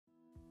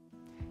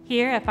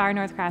Here at Far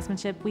North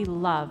Craftsmanship, we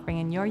love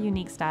bringing your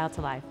unique style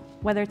to life.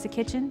 Whether it's a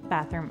kitchen,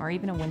 bathroom, or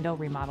even a window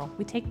remodel,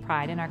 we take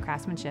pride in our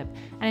craftsmanship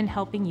and in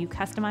helping you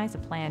customize a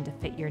plan to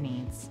fit your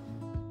needs.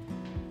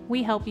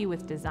 We help you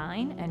with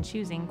design and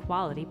choosing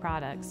quality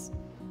products.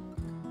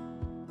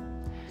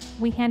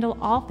 We handle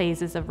all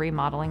phases of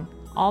remodeling,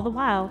 all the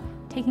while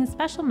taking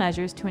special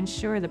measures to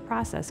ensure the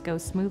process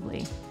goes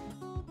smoothly.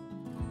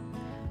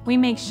 We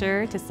make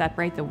sure to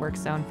separate the work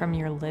zone from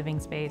your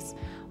living space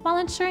while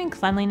ensuring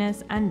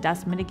cleanliness and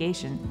dust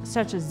mitigation,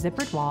 such as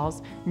zippered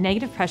walls,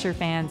 negative pressure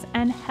fans,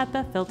 and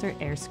HEPA filter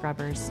air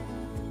scrubbers.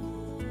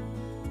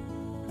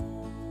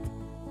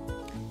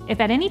 If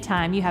at any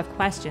time you have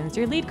questions,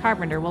 your lead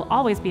carpenter will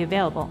always be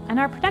available, and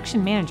our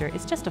production manager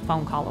is just a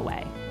phone call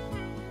away.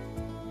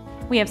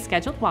 We have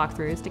scheduled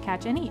walkthroughs to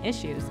catch any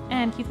issues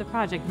and keep the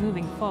project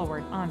moving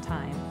forward on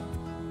time.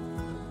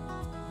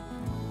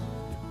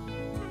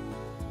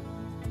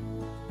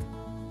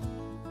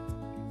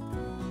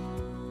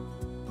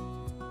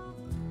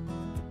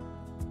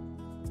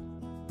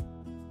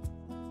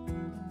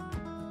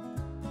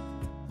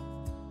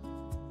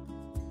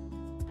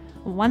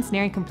 Once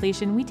nearing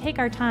completion, we take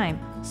our time,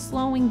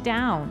 slowing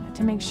down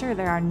to make sure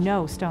there are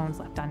no stones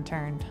left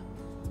unturned.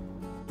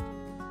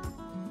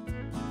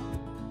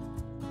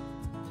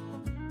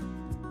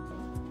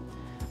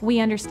 We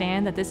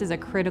understand that this is a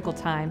critical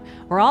time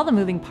where all the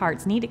moving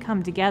parts need to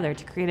come together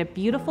to create a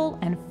beautiful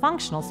and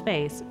functional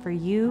space for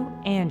you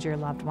and your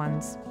loved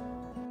ones.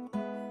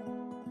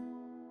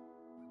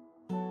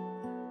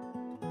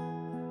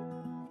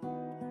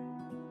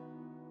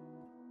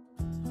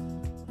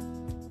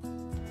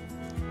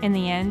 In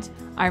the end,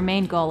 our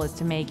main goal is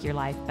to make your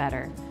life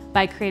better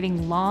by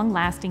creating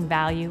long-lasting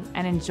value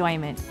and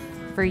enjoyment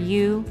for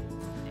you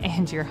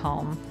and your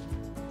home.